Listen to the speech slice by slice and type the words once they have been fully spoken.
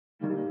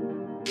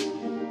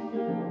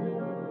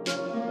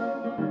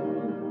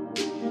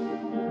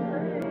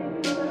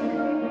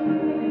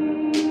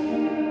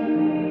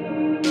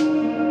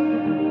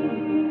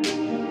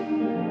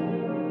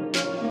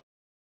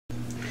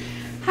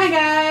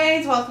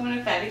welcome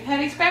to Fatty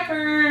Patty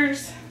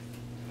Scrappers.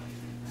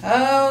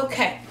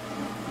 Okay,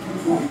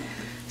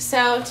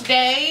 so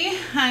today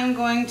I'm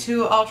going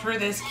to alter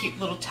this cute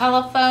little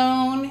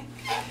telephone,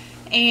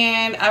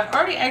 and I've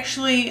already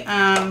actually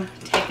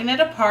taken it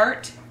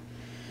apart.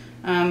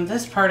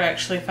 This part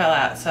actually fell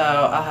out, so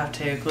I'll have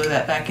to glue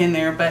that back in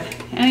there, but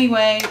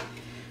anyway,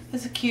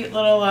 it's a cute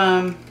little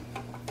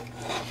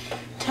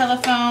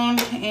telephone,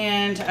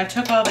 and I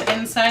took all the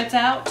insides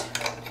out.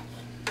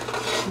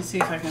 Let's see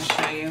if I can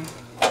show you.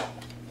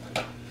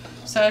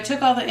 So I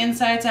took all the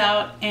insides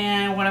out,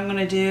 and what I'm going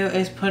to do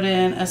is put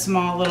in a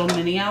small little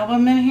mini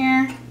album in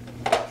here.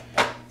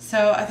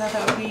 So I thought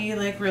that would be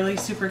like really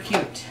super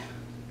cute.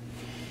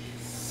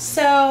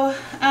 So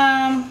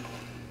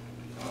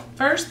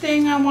first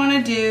thing I want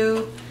to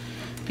do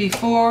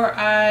before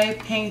I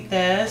paint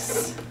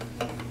this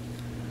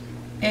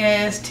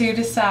is to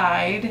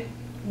decide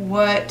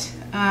what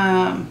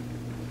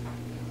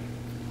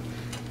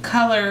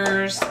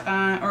colors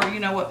or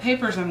what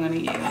papers I'm going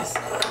to use.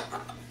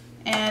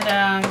 And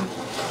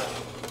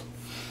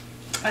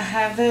I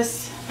have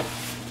this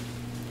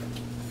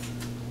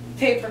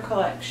paper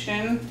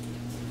collection.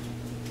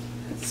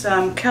 It's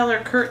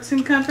Keller Kurtz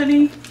and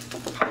Company.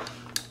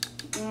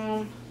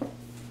 I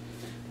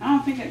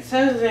don't think it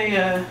says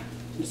a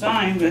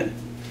design, but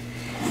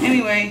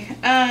anyway,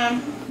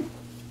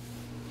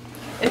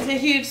 it's a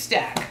huge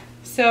stack.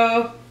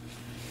 So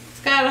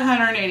it's got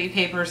 180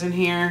 papers in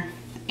here,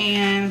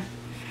 and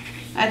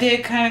I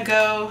did kind of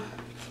go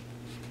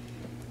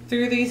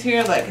through these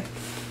here like,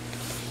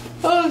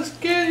 oh,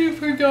 scared you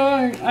for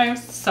dying. I'm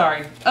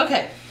sorry.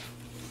 Okay.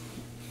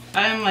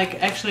 I'm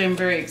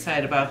very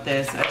excited about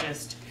this.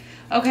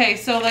 Okay,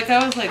 so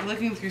I was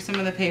looking through some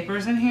of the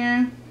papers in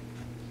here,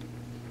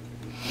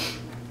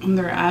 and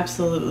they're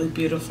absolutely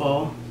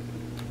beautiful.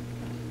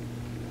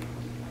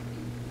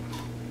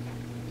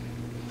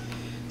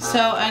 So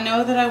I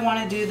know that I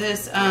want to do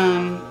this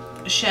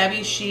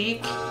shabby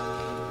chic,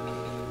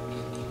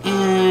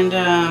 and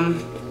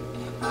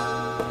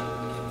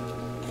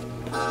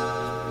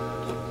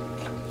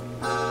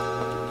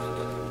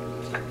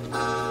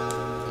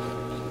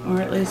or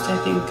at least I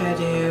think I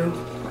do.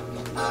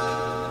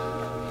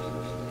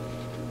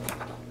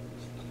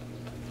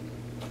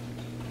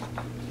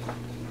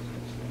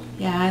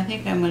 Yeah, I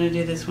think I'm going to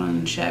do this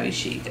one shabby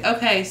chic.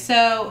 Okay,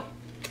 so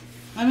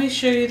let me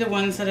show you the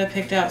ones that I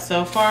picked out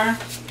so far.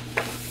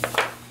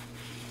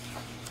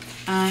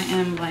 I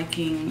am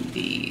liking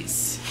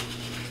these.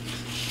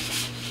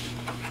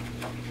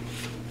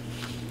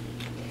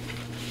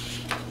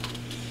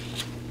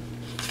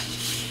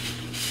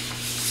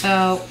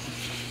 So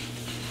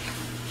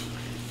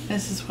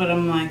this is what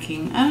I'm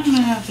liking. I don't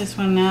know if this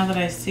one, now that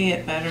I see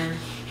it better,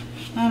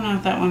 I don't know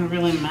if that one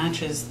really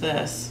matches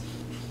this.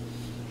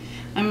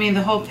 I mean,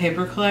 the whole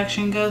paper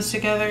collection goes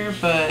together,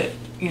 but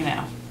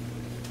I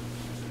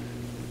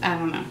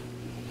don't know.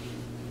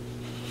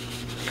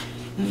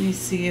 Let me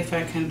see if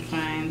I can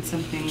find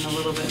something a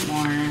little bit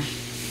more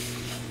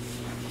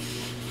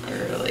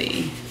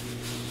girly.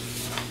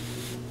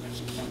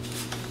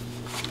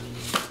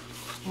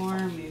 Or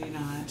maybe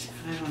not.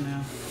 I don't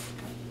know.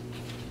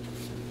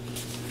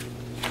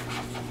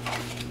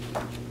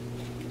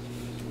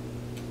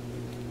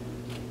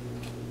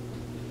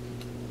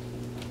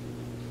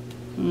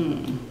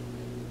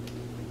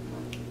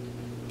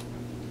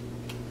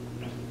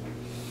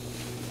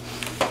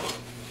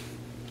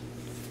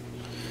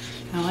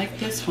 I like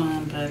this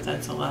one, but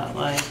that's a lot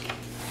like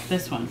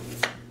this one.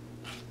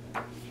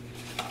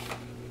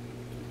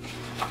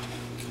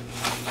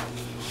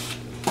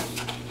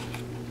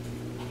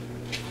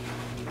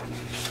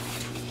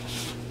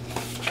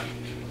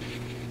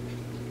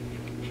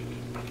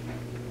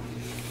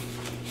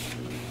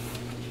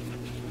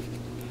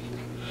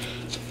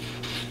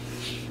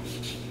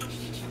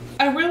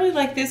 I really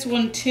like this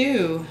one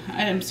too.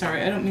 I'm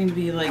sorry, I don't mean to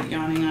be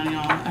yawning on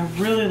y'all. I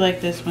really like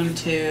this one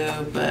too,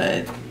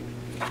 but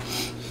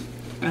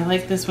I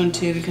like this one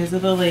too because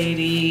of the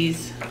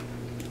ladies.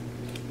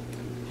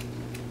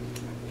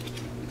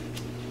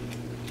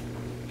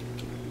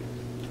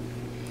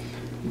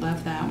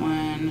 Love that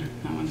one.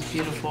 That one's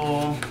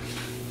beautiful.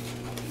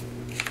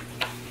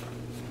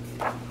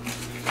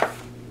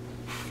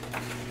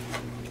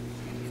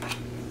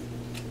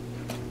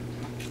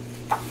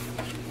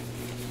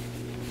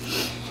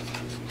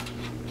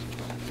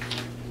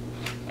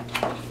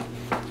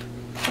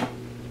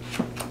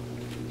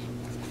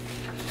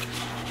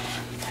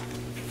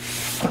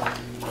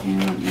 And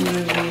let me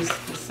move these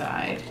to the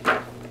side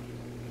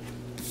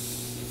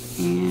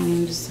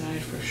and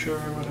decide for sure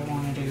what I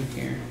want to do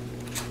here.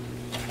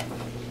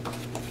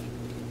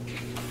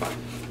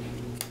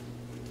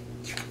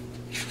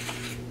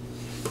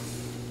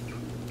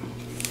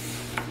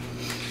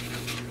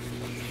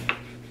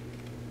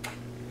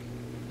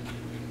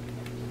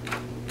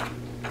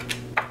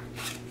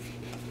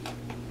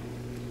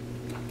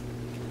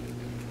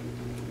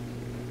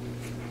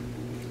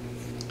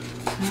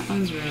 That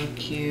one's real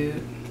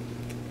cute.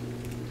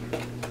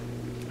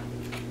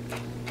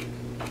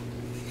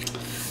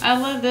 I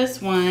love this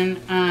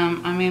one.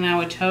 I mean, I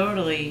would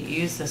totally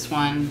use this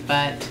one,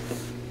 but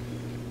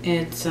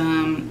it's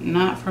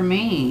not for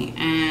me.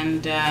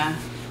 And,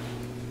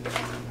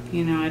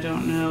 you know, I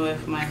don't know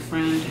if my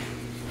friend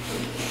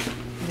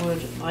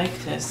would like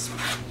this,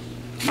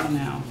 you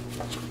know,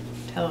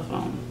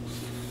 telephone.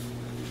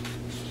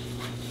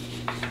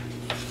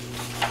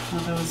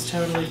 Although it's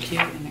totally cute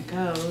and it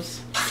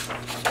goes.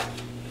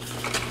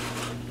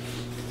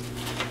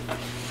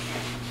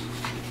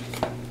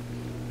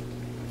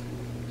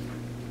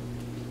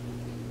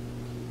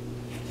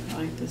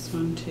 I like this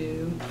one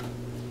too.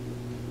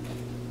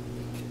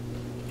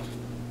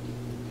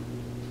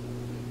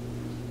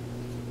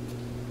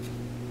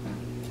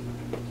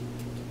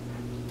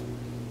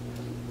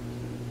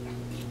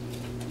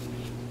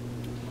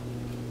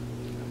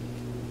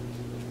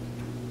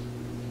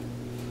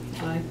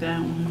 I like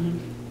that one.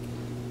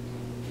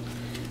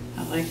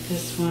 I like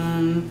this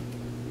one.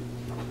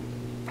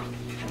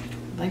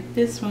 I like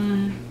this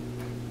one.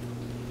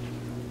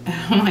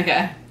 Oh my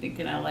god,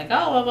 thinking I like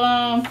all of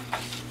them.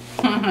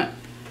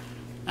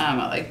 I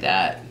like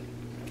that.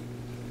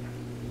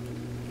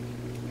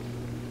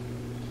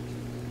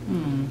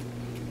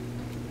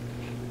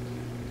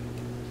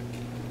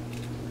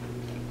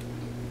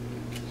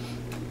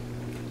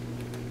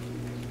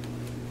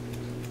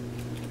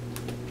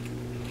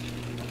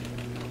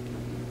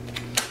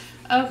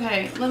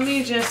 Okay, let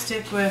me just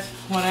stick with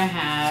what I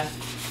have.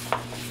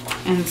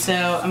 And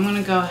so I'm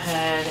gonna go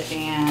ahead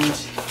and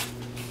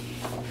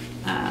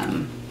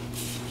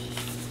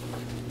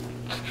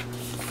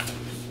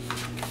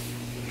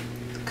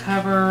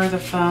cover the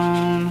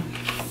phone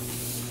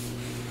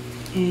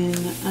in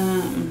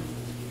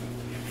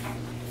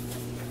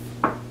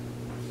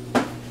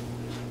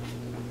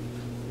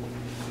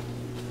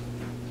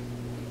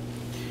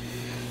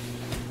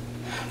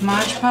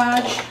Mod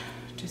Podge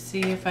to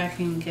see if I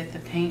can get the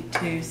paint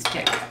to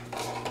stick.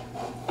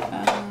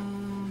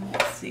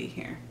 Let's see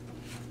here.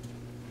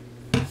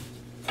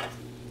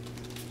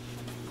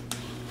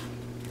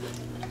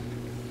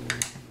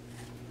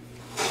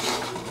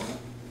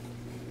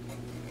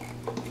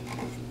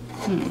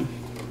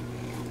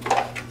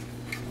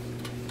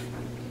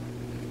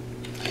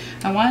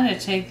 I wanted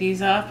to take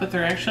these off, but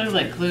they're actually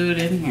like glued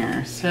in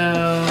here, so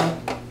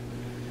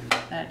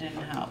that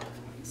didn't help.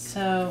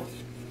 So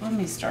let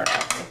me start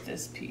off with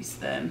this piece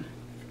then.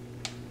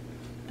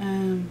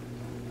 Here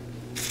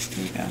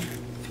we go.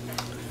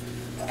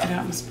 I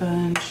got my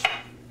sponge.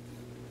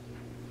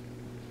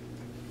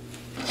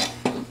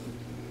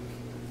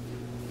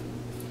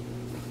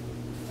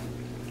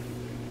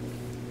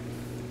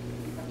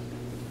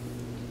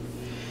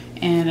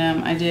 And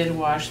I did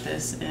wash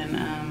this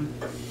in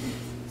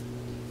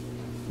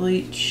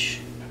bleach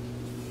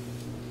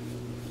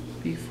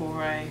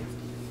before I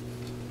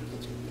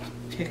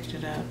picked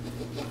it up.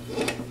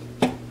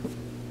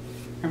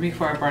 Or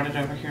before I brought it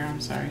over here, I'm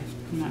sorry.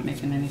 I'm not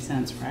making any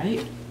sense,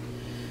 right?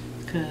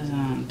 Because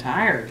I'm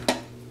tired.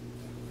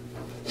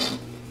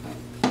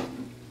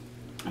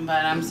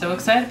 But I'm so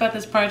excited about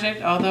this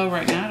project, although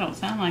right now I don't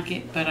sound like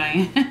it, but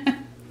I am.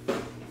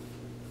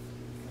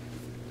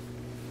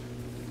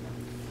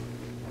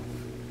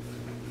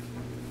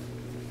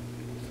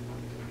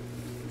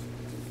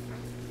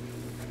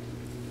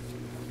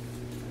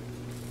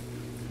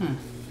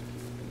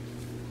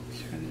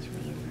 Sure, this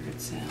really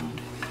weird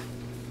sound.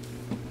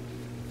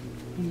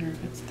 Wonder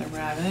if it's the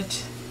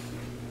rabbit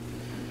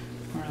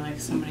or like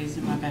somebody's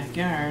in my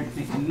backyard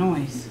making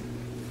noise.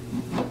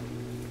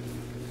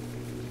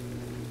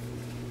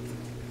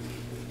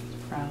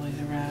 Probably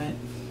the rabbit.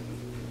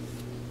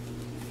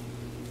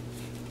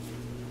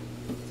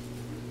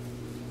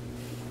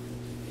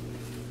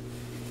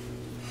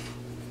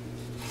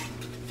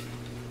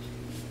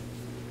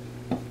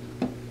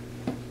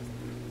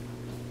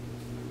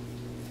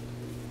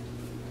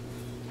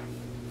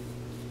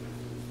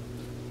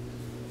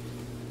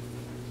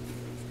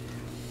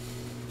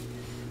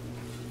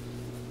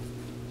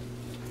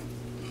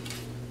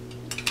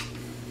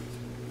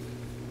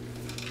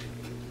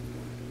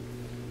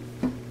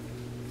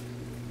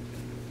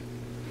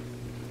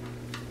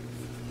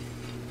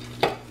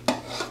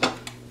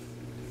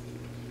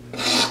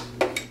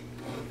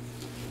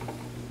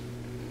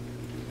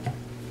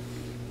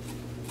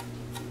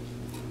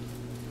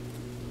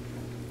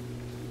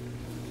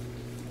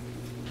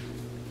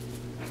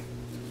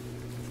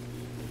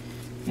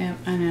 Yep,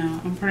 I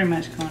know. I'm pretty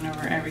much going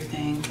over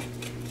everything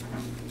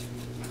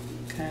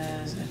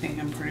because I think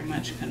I'm pretty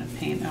much going to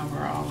paint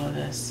over all of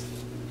this.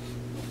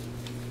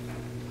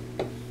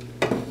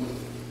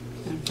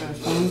 And for the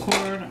phone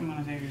cord, I'm going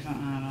to figure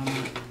something out on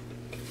that.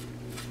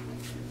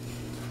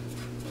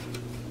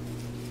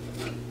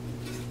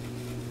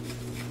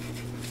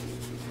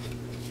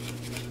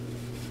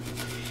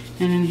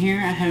 And in here,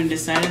 I haven't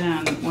decided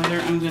on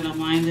whether I'm going to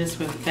line this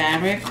with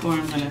fabric or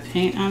I'm going to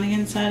paint on the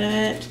inside of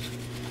it.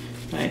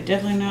 But I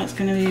definitely know it's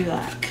going to be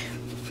black.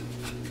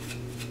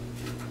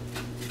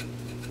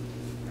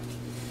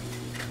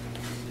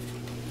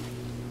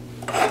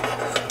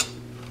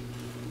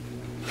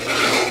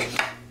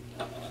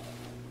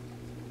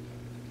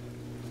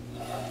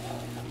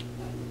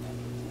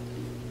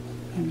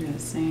 And do the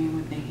same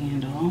with the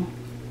handle.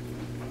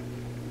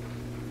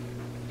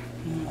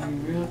 And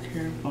be real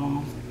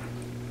careful.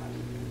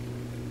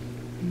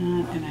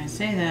 And I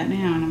say that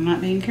now, and I'm not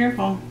being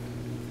careful.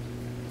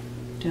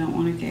 Don't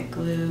want to get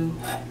glue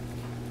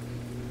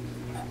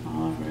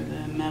all over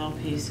the metal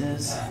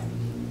pieces.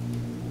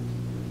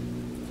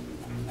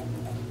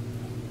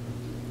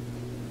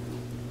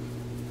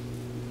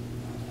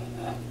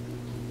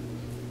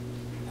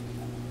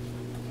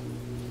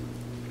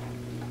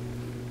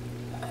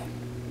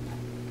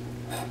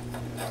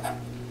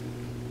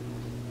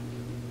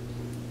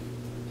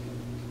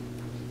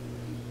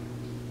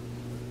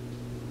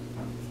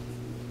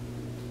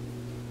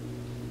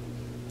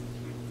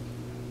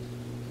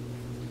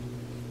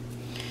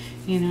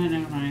 You know what,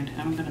 never mind.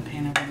 I'm going to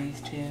paint over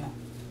these two.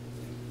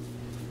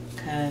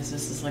 Because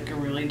this is like a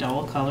really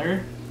dull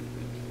color.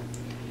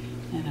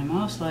 And I'm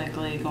most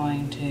likely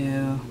going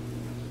to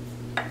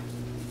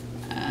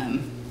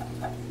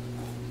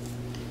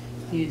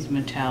use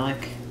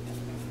metallic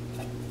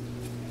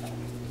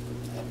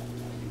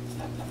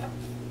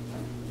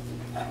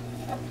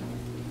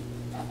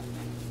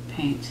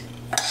paint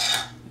of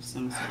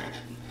some sort.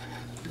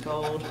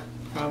 Gold,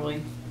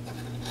 probably.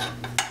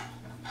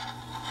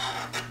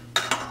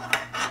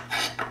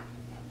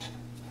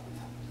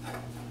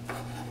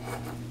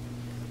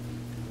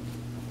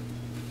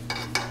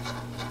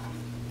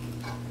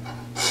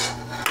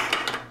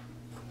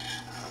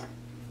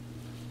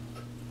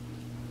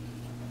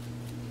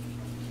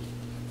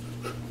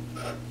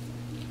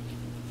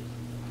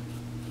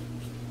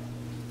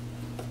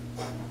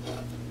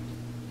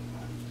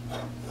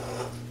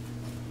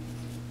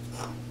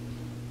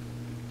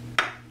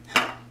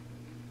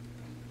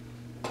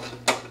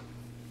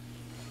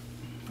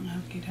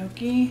 Okie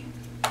dokie.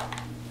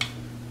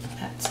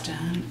 That's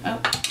done. Oh.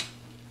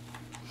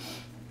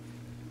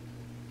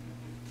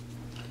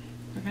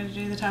 We're going to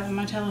do the top of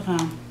my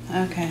telephone.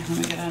 Okay, let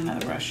me get out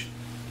another brush.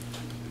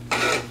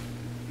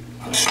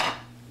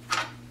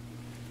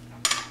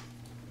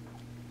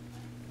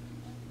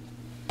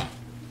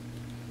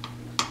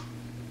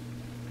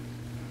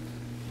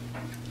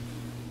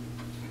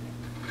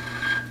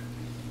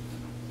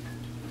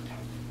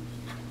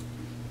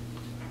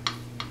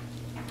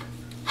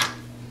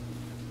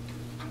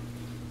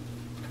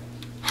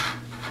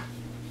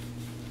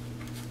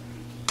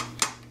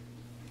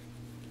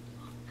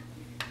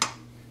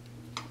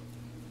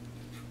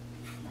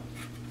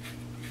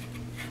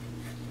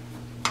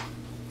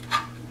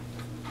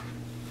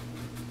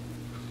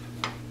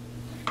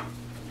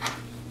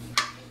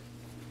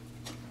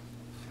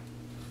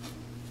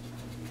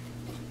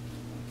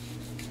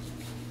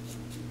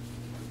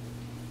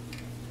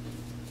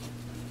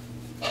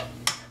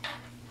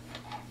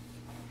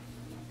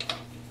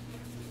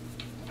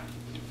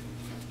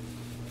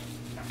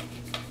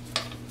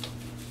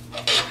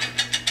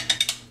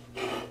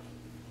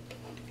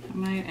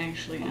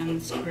 Actually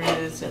unscrew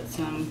this at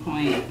some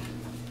point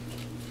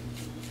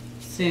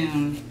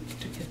soon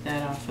to get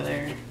that off of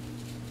there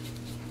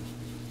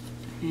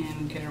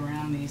and get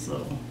around these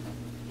little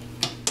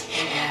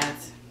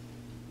ads.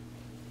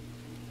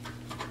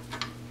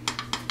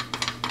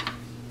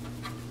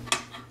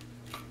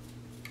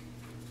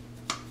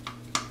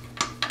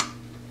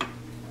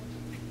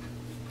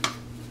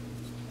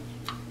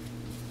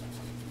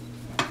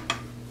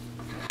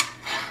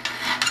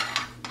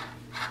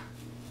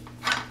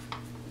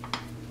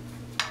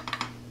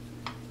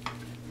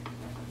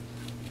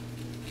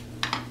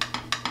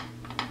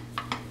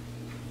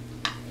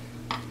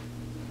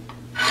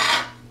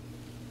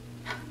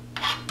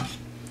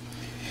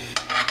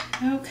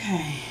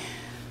 Okay.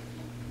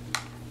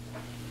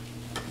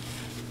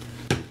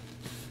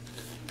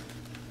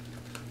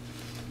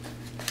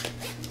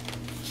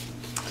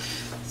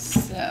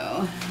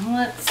 So,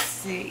 let's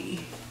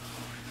see.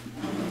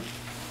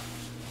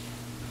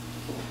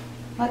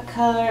 What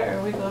color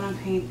are we going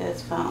to paint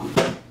this phone?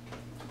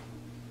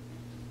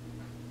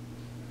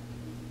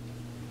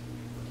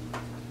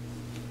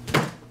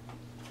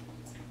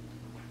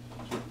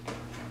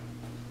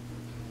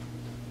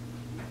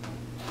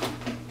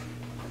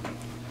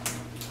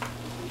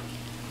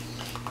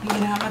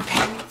 Get out my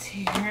paints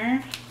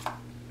here.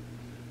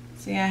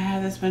 See, I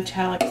have this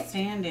metallic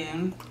sand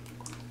dune.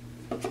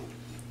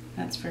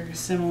 That's very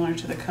similar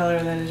to the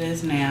color that it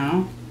is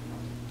now.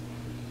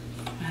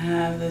 I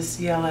have this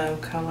yellow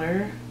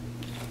color.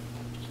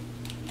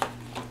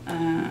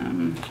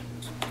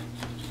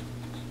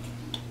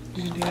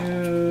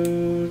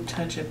 Do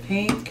touch of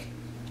pink.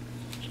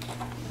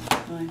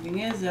 The only thing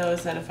is though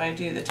is that if I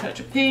do the touch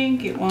of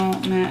pink, it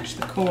won't match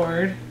the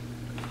cord.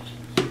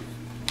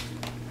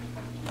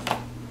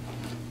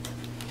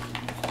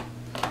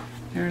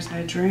 There's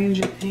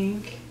hydrangea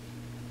pink.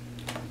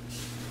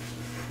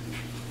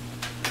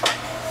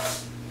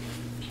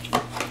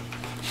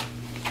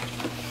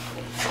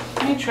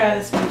 Let me try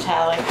this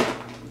metallic,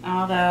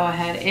 although I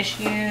had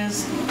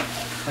issues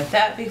with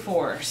that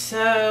before.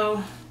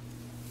 So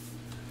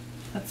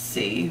let's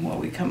see what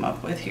we come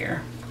up with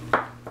here.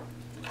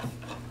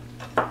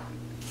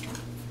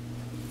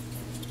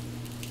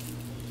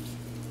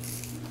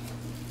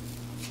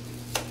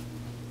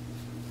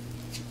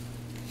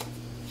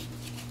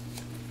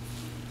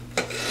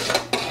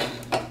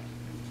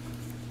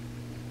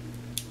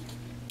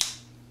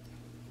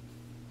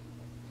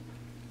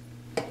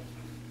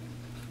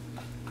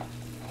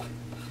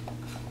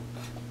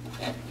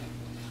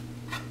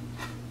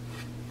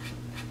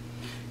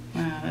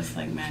 this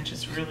like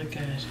matches really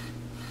good.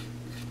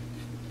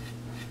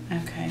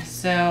 Okay,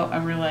 so I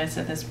realized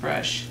that this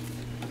brush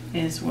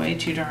is way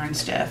too darn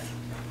stiff.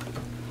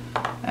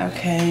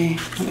 Okay,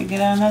 let me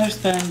get out another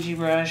spongy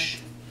brush.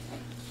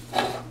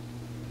 And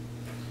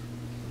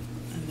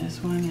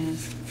this one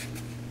is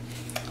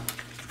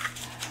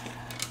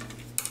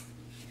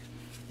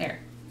there.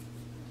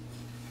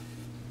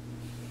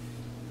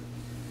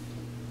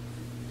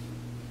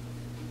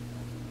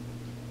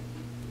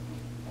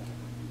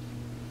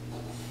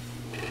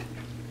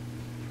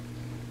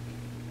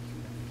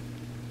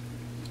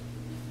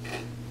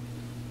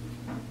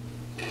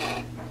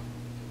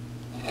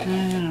 I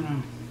don't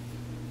know.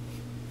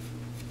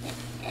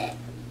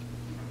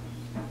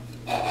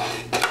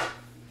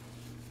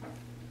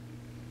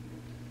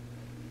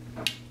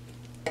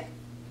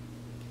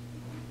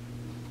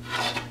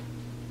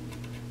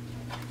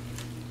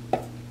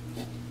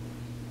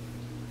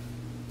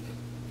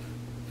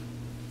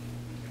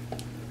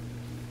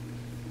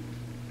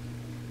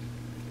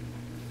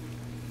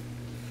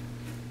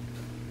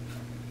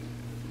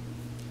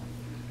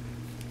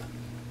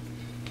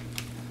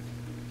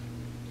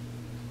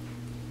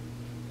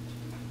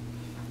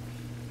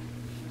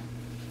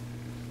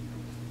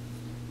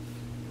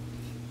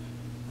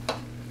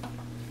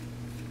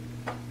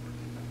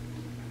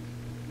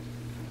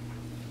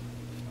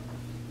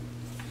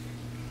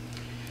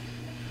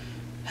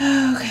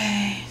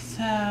 Okay,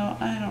 so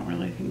I don't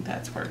really think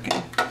that's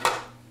working.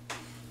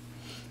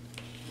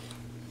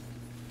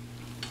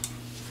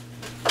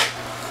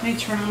 Let me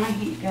turn on my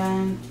heat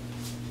gun.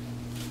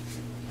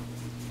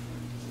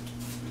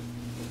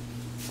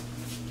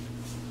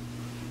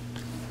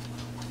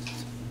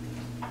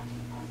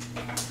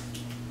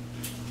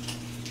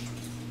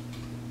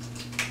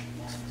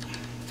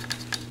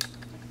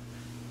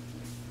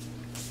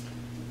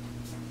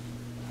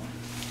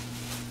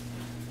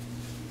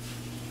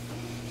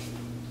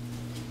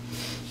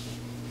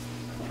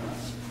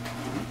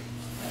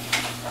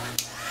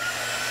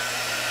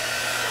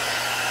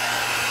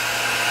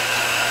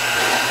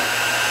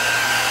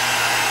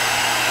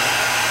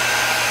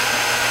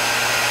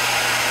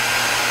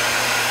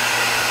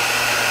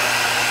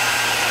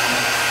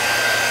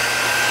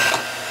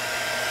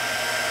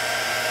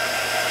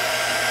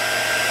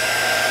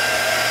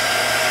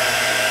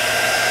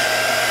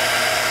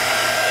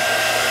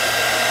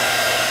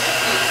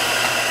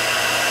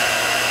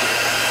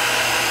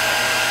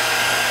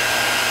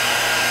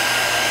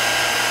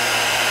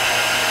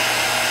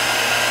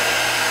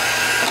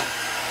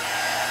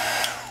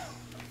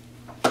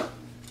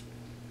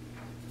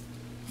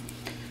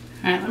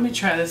 All right, let me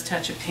try this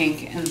touch of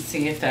pink and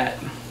see if that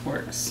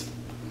works.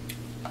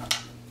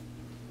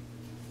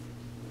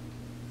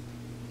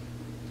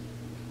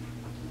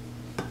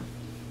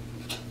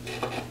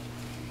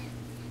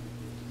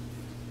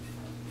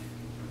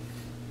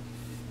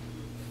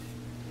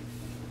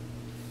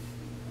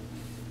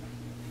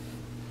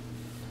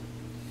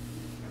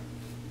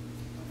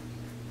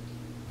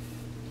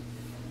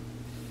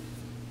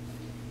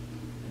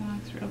 That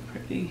looks real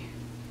pretty.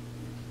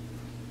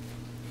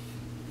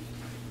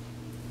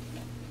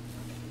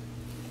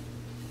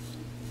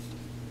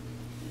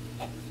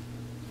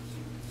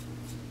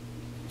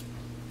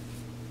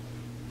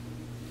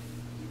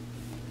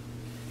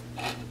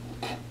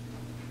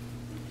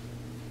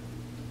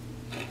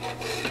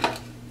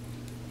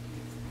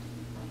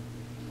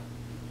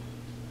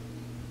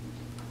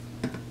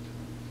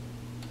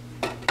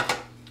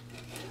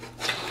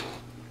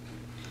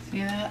 See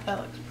that?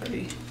 That looks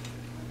pretty.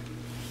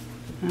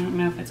 I don't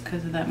know if it's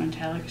because of that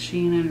metallic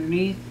sheen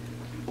underneath.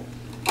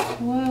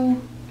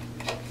 Whoa.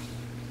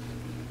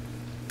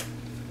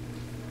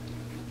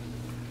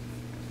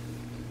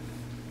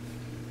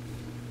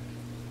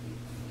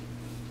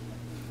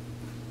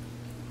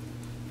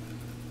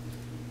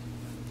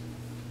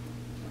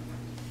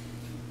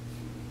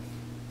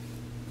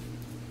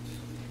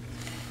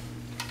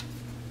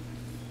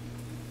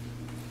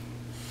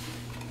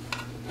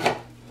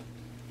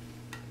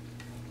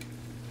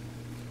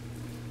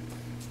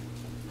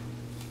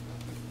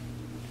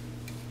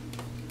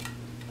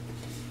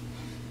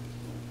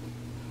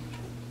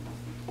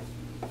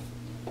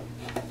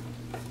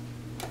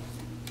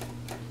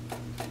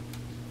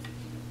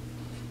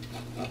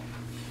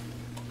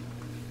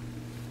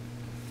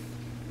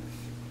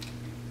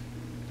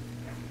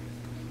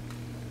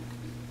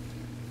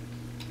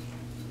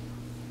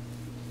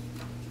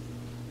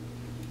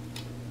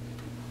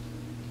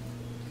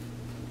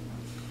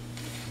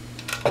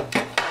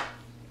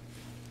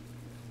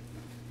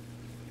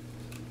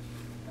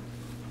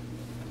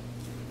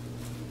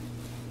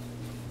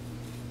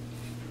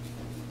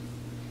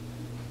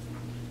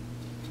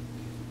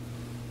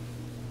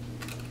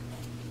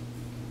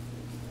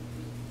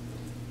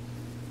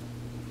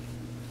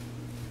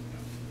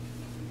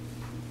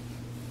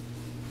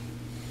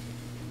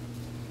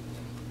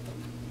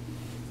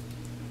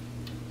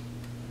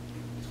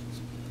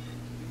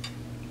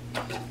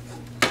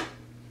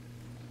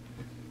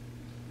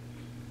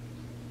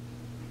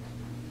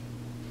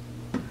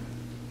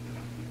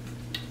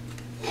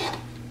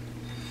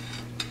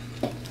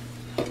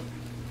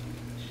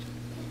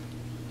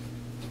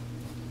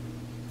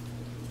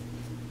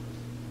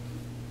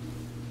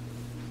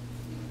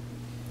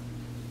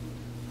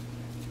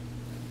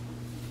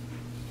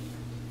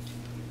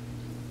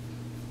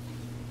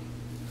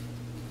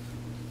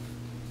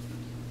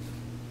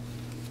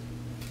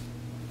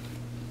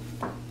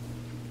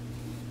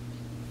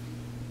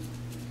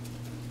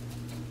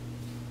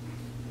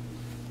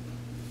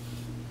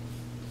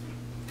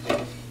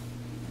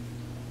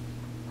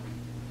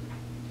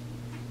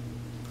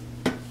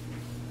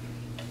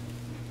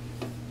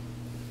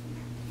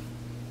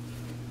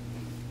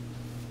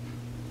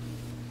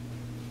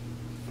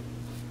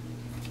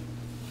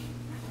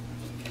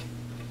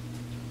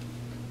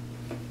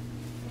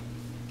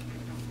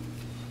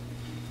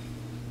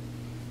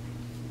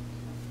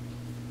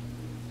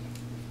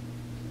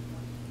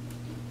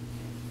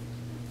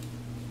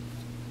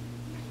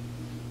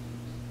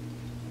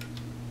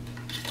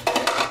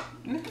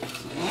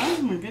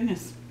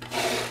 goodness.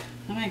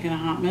 I'm making a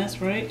hot mess,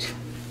 right?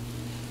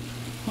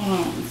 Hold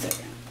on 1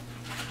 second.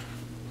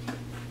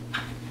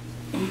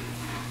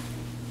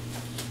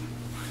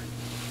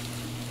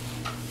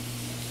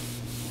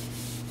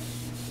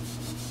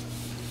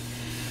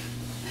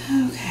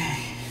 Okay.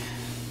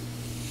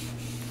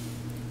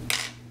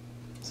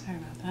 Sorry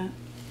about that.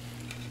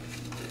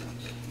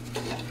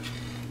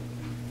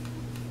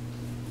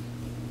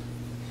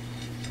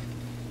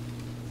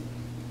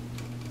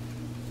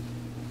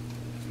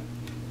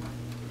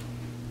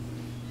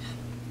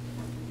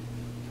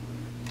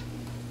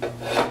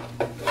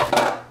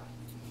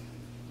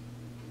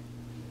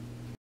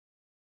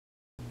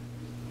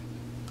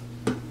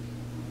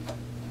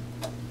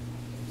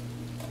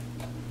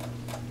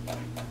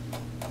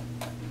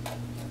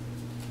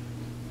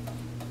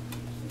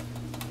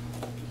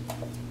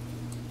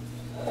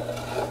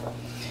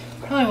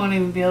 Probably won't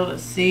even be able to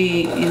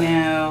see, you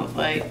know,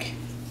 like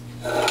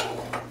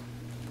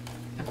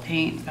the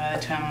paint by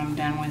the time I'm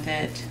done with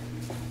it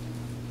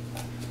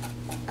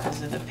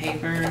because of the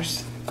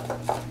papers,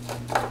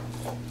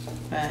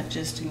 but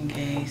just in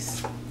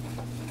case.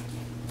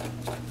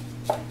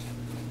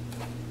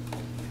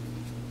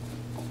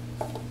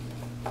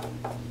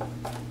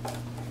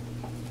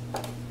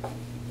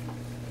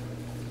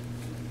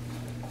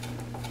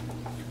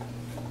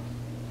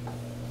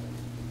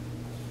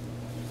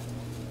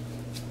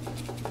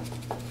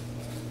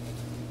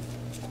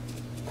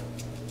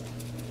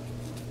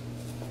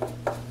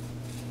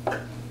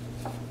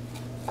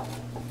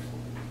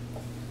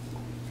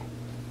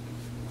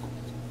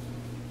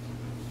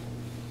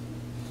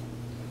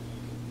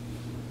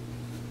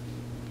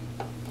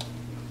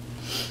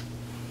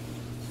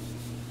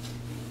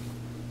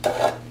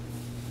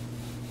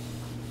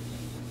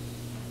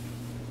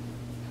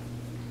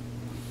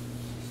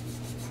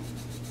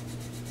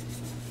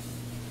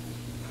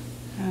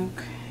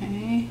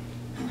 Okay.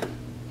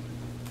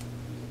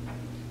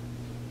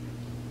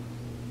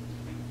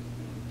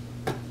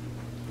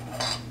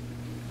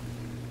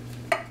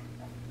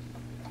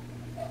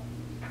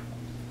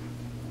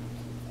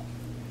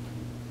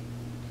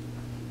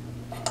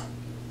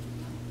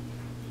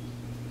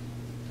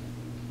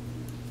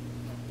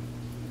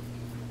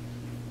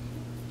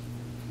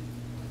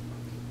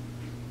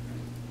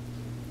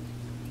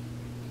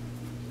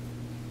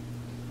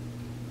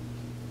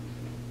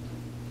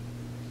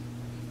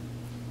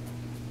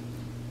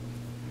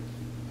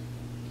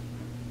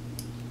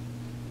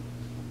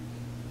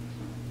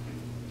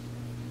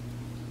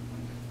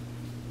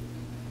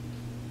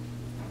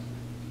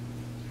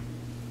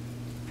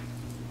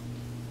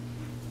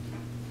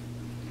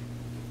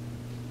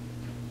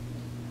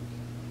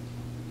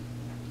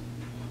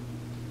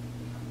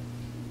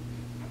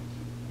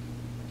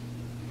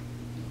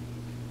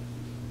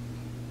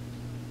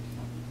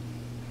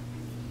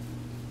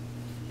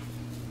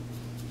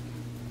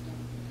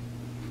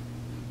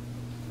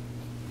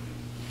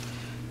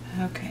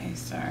 Okay,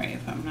 sorry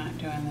if I'm not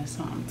doing this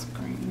on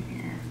screen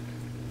here,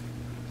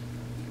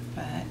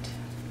 but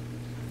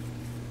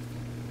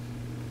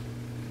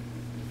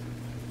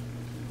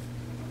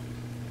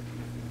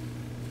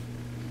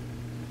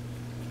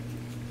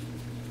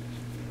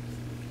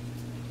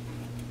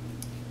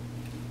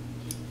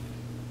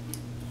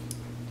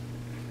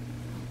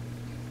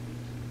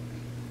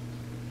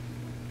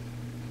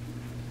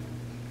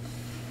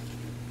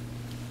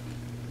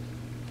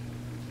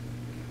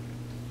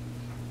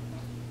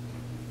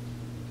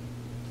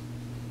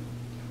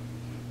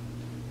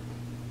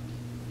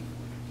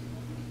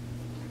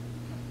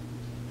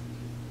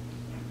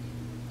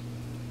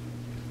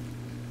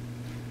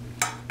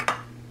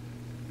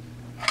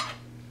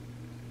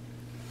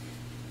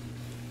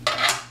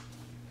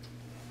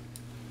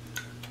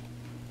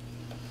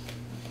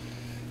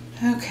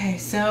okay,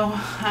 so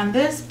on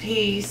this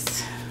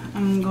piece,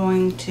 I'm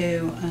going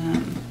to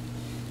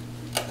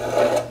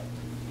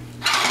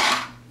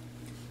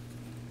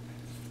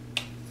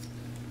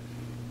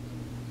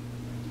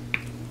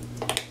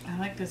I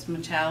like this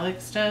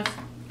metallic stuff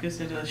because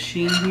it does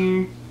sheen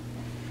here.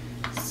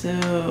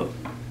 So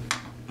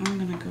I'm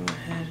gonna go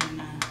ahead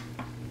and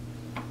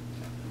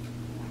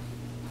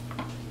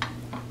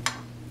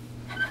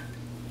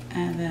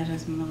add that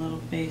as my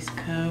little base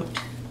coat.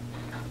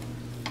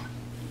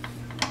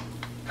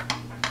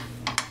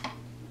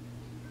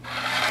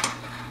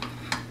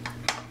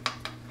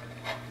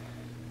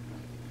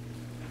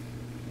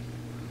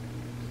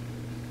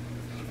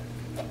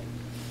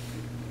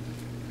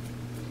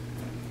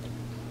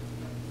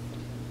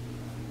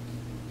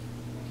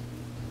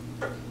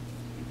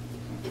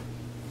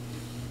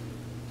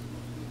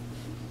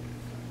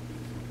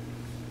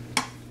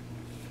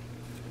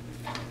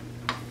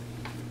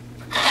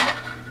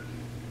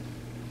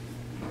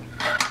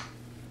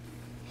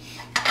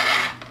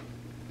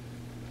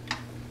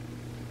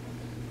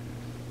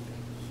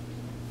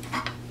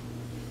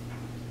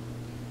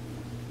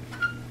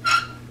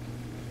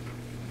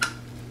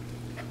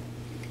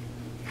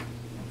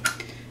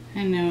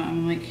 I know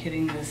I'm like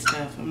hitting this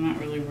stuff. I'm not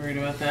really worried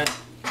about that.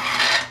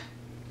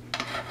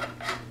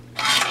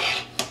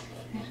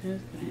 It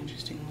is kind of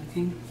interesting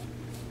looking.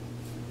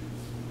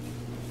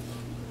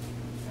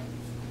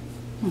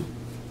 I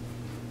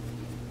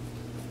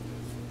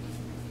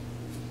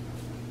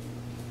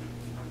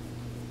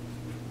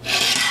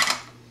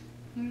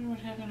wonder what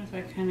happened if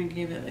I kind of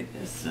gave it like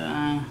this,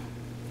 I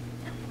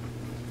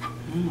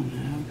don't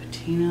know,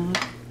 patina look.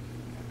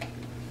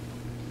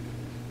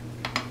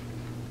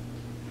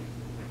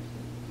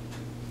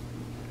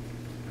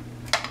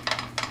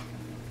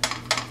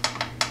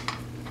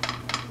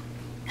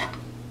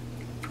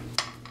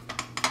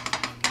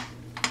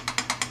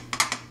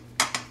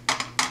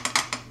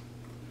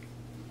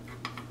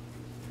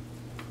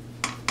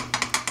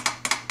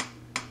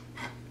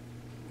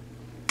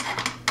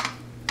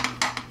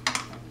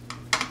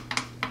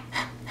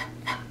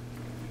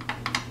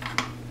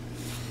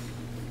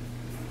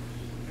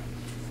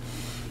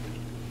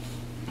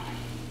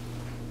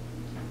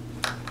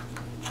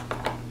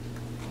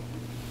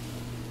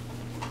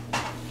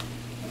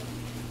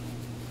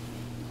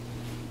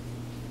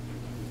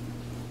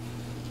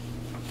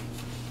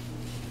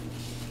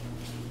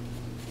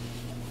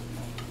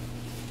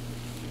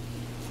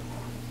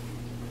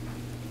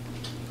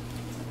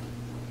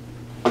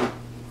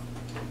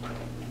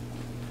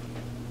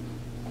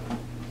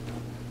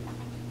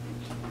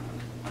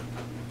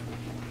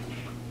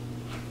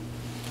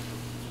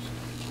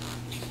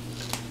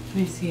 Let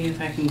me see if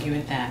I can give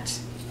it that.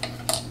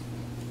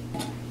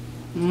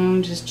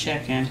 I'm just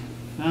checking.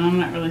 I'm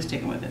not really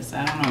sticking with this.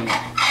 I don't know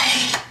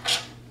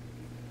yet.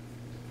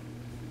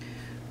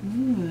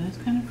 Ooh, that's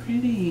kind of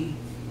pretty.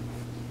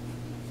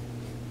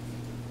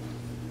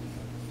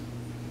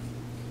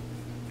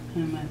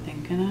 Am I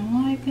thinking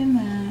I'm liking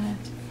that?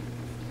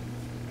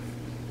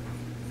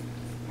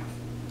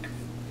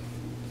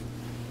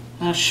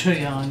 I'll show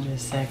y'all in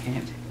just a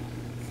second.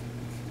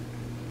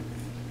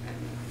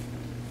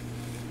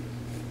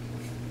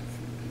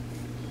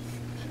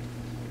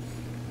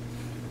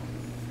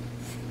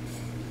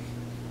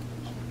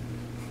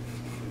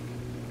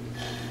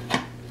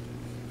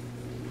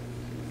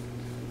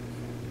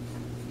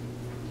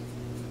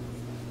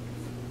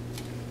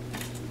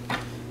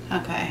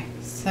 Okay,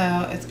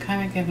 so it's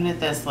kind of giving it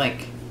this,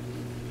 like,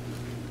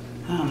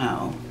 I don't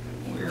know,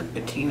 weird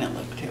patina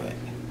look to it.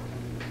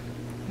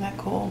 Isn't that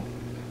cool?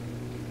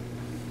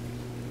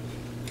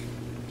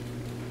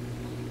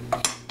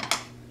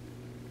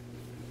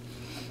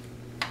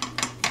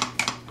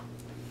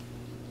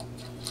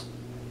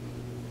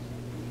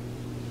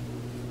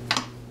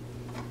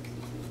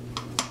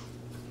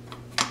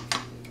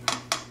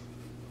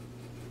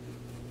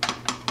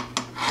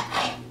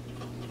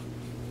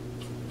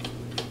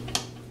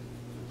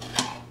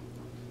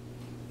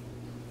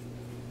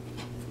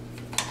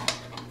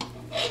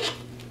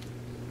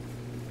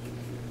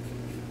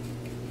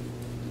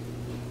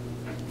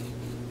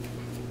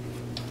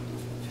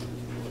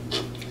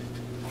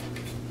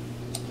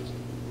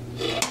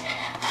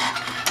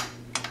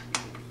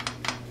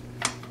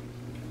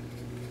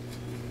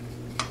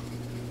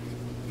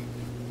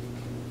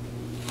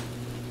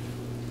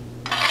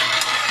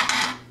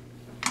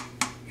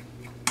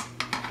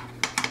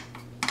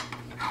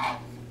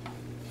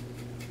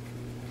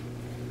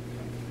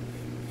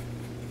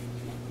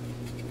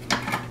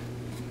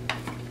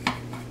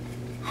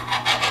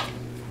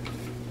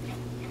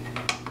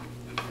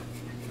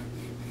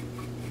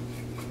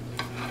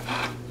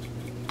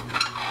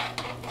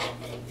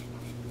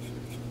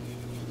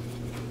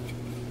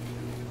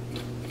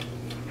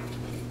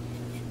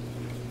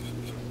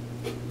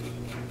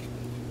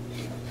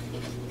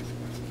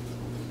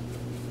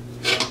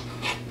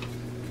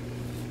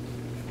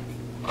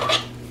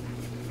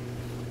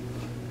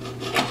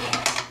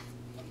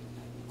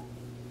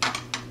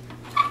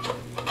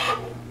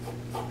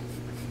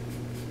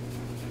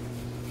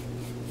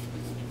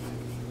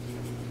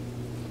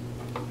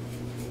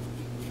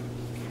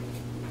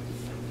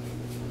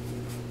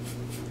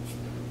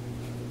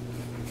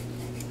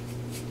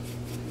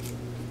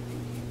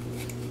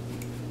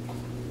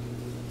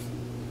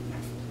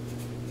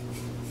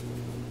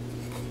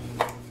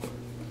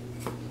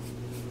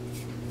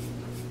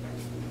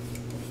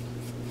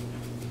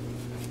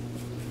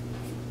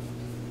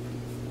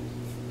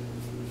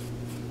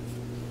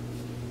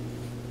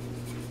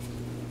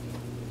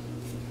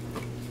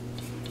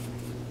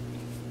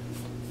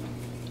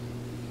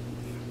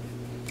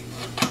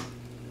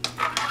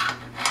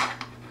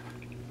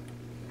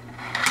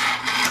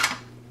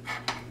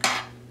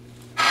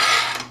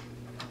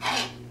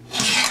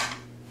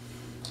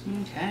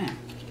 Okay.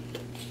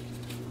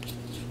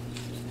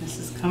 This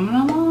is coming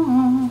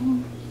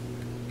along.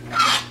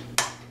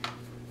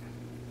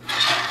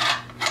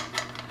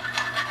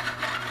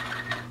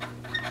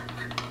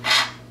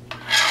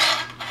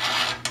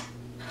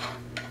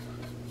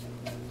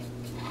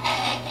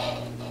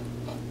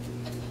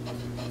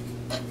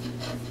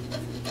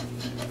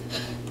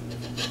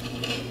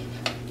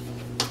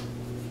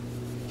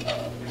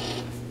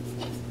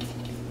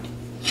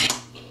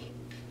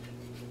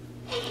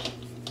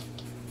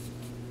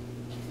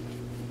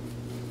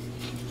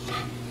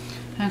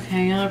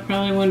 Okay, y'all are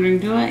probably wondering,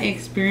 do I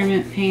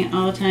experiment paint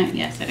all the time?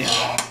 Yes, I do.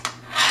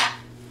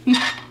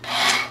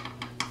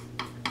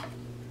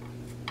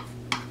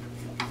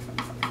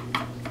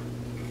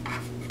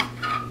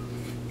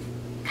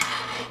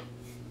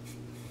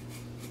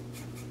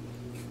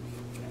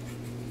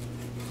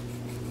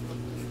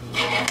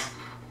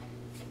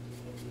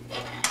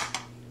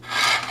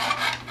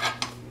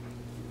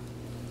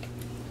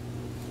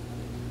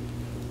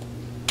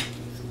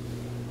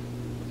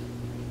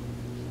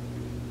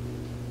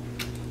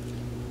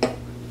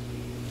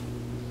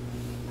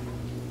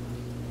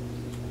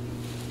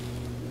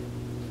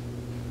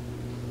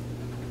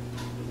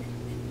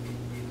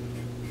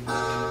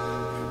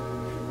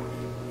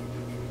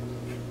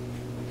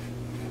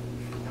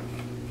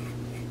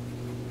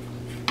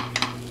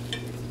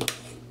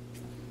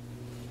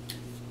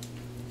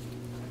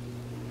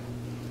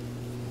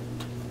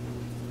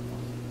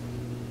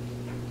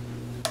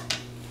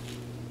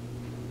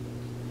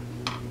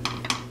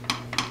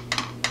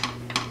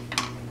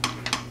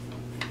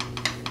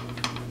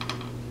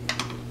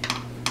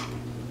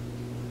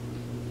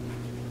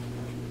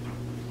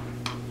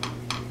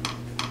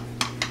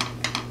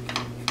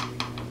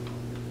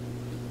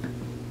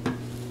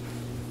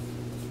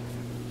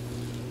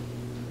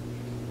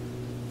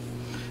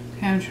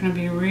 I'm trying to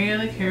be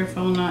really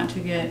careful not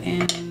to get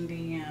in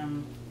the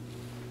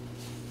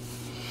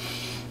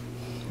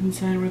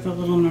inside where the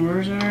little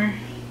numbers are.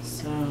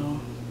 So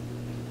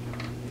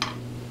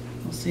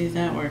we'll see if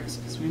that works,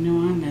 because we know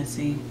I'm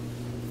messy.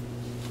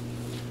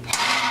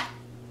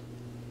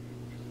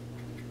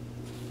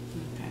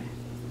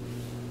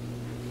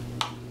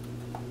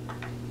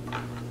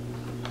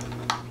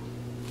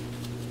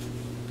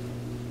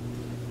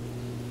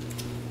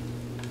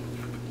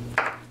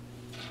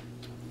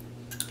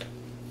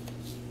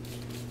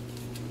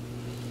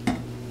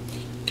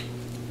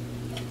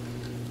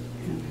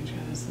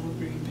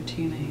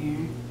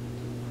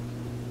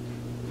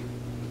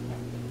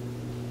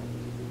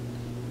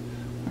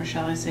 Or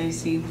shall I say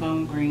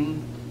seafoam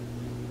green?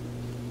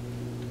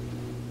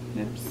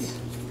 Oops.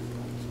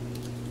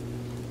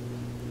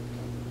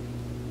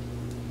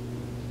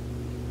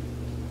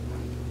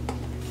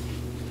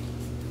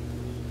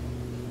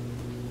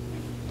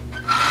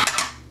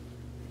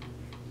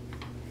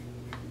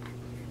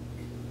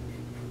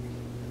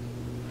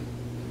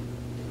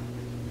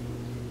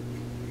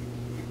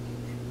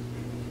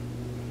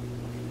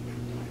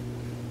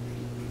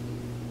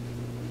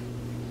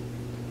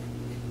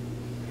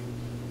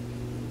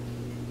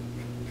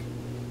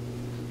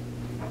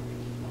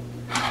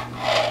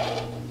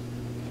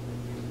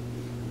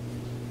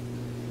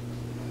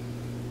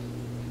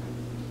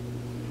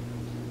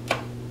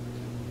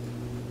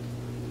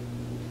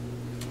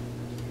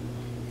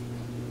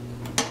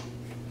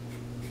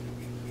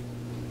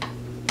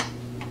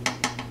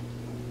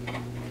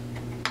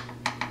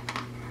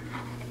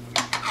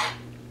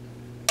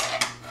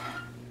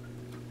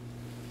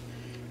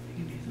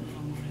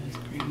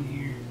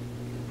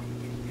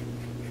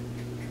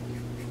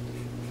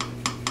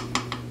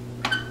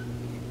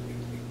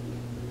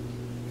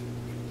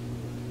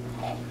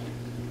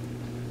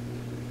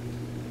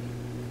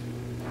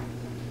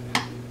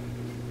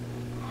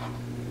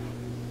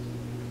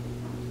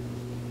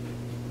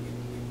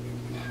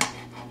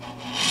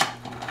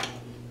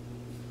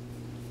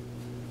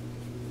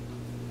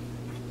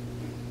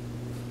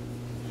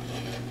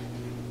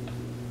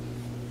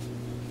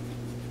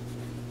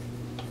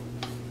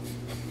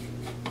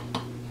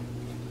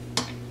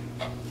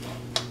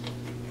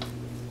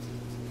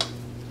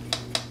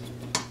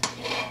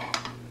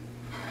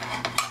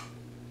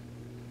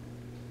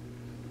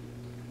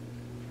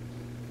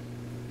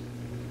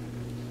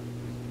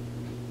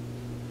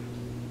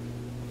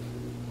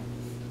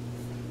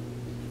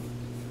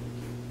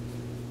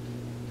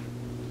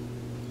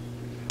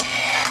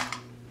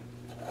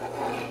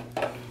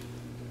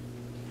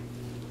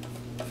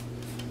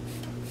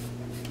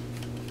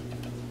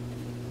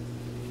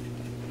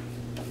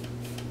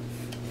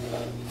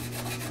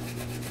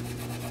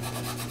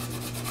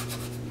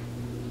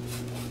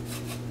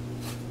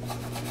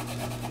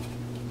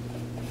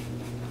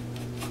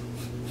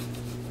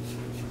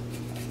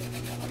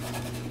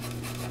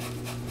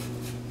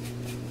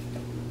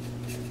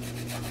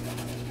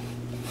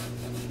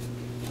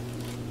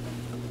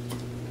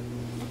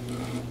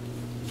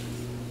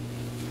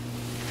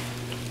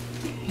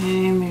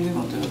 Okay, maybe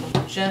we'll do a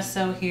little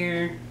gesso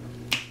here.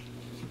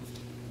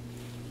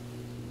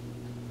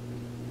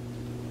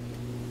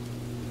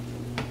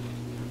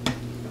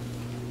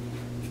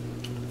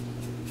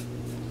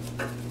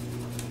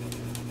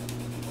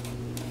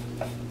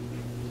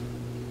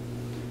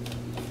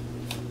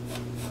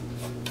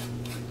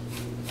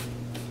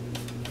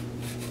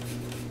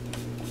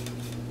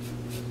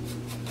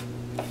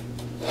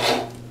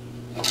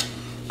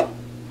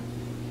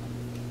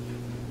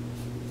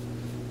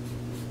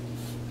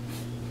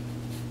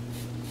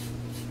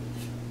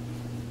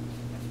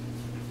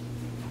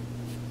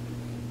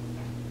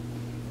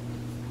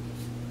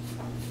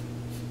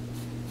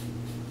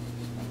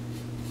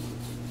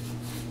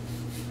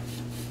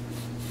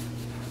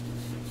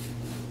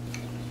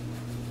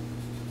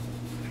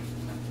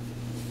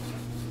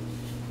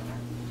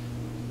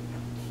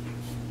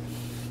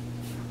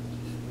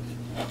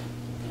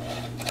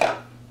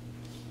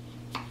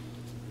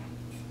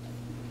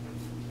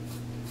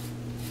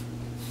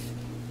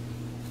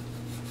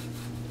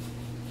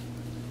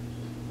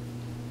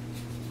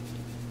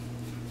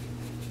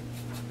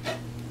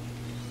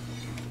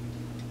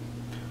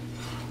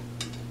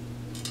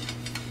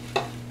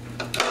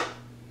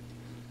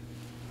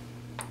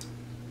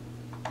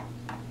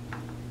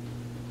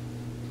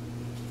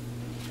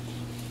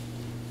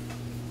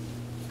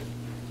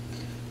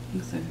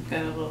 Looks like I've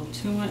got a little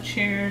too much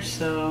here,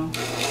 so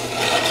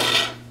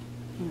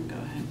I'm gonna go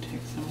ahead and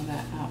take some of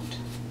that out.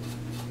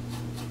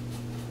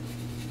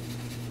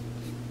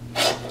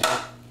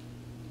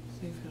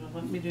 See if it'll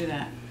let me do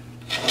that.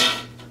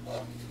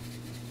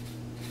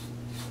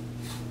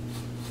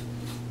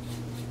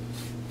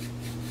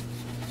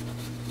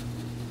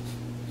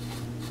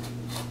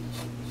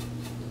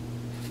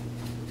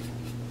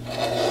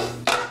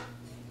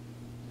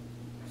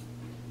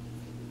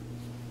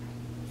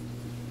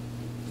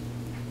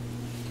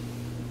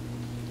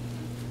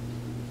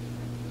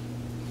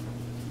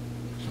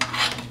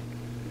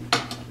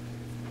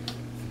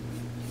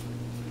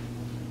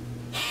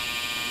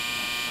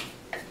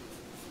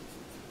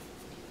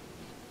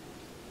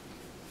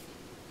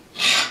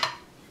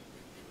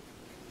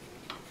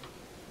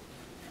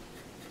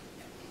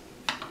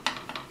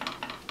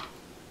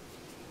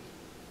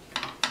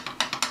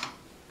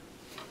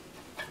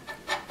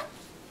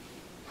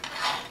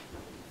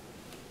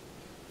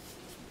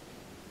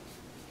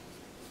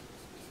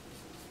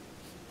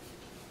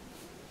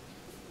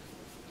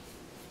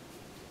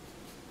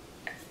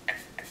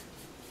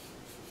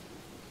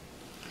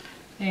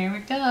 There we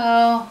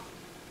go.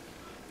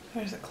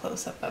 There's a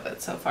close-up of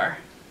it so far.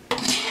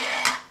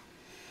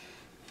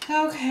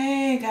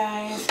 Okay,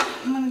 guys,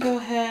 I'm gonna go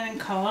ahead and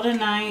call it a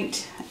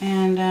night,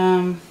 and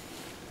I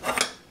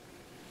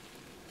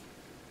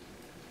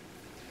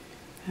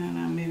don't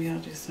know, maybe I'll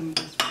do some of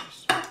this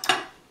first.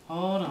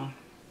 Hold on.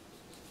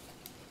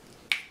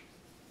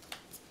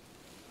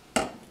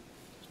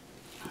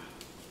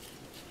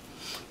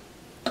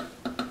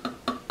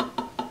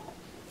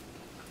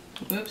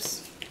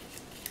 Whoops.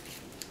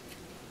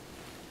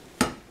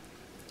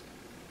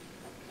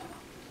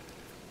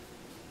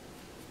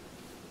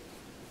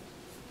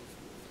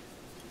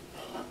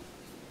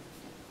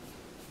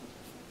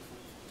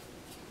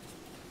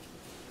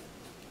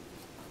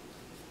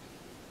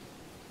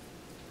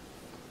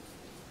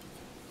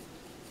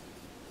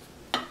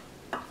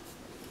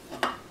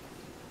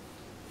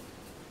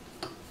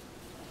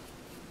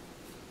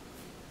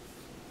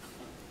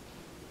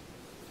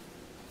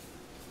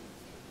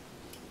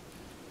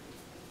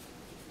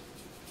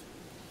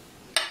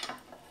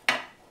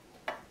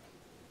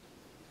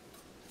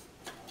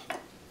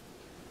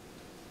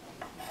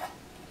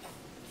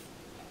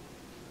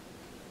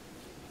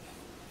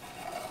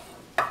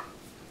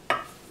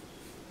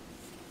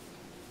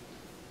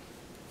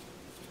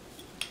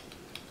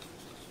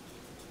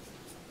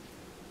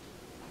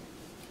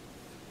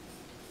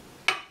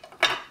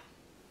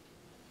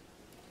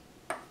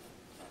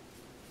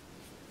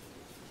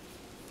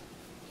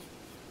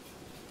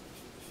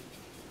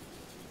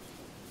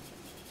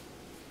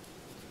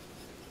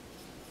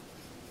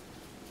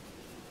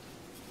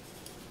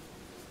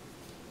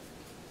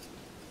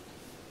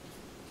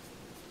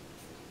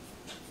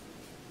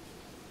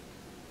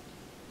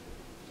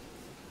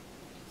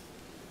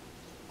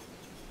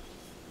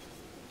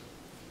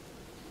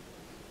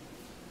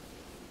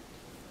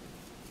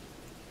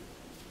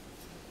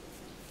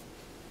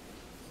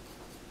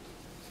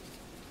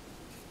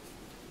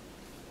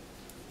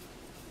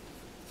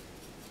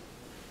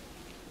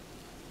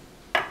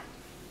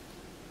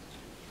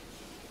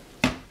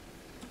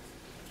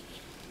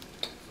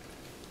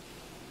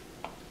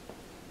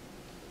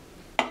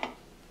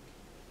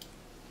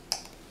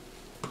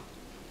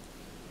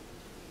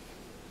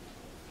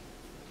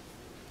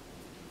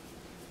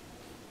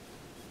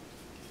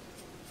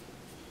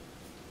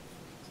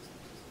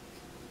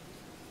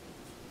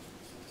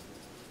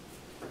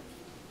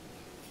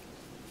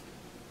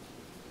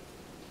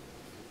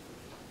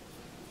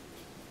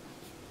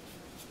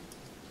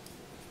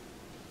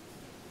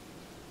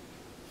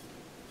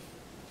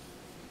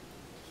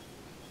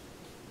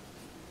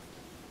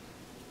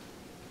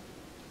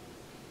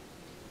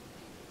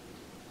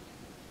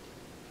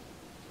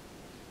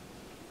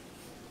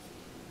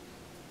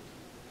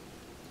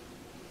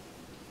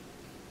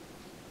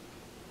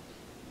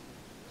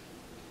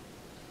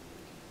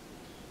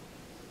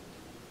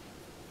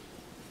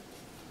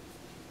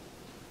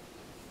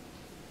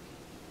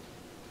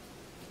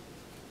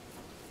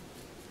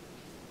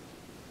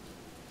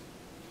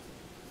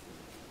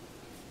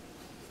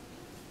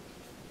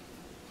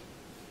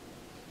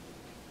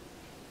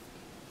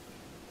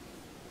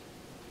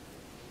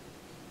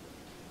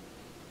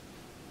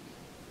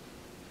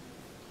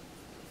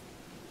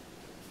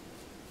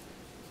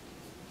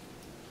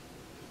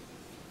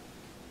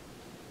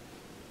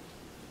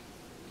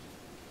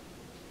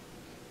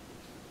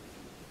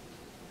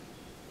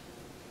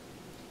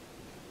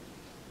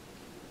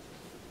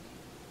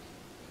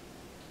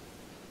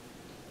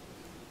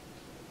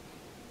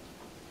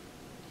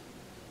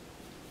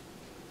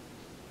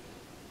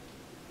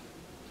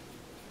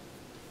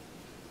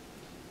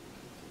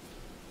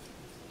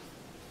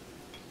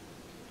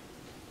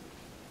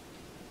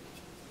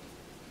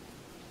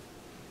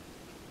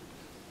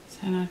 Is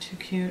that not too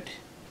cute?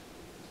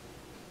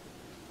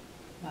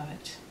 Love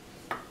it.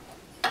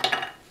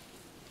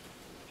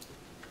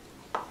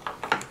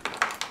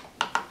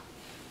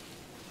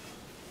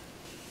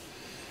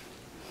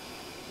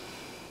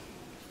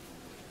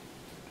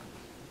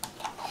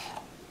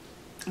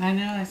 I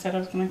know, I said I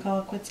was going to call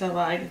it quits. I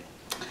lied.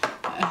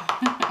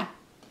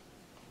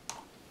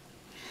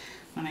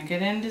 When I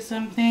get into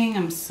something,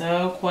 I'm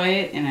so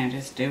quiet and I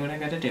just do what I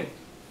gotta do.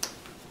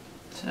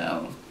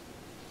 So.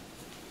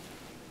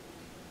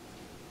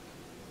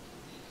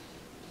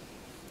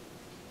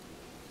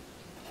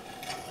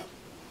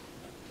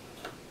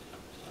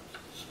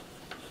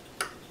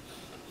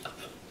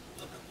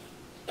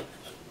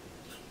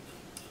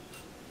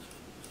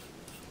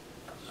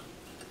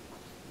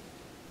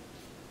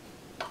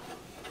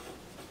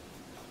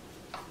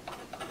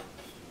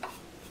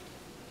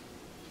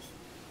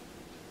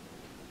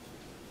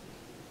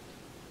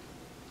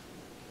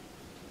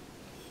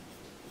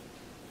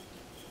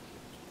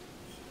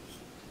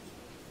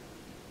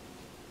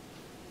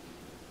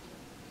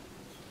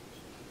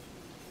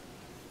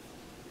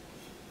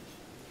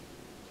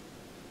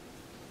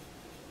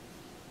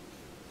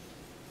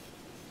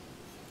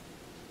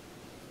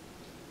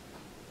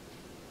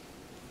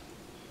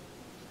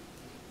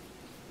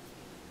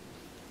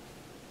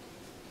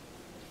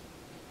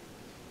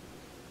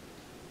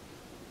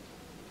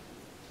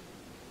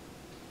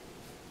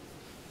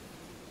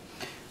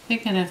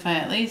 thinking if I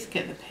at least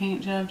get the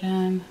paint job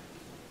done,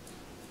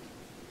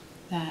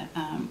 that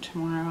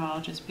tomorrow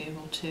I'll just be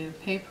able to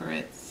paper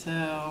it.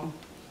 So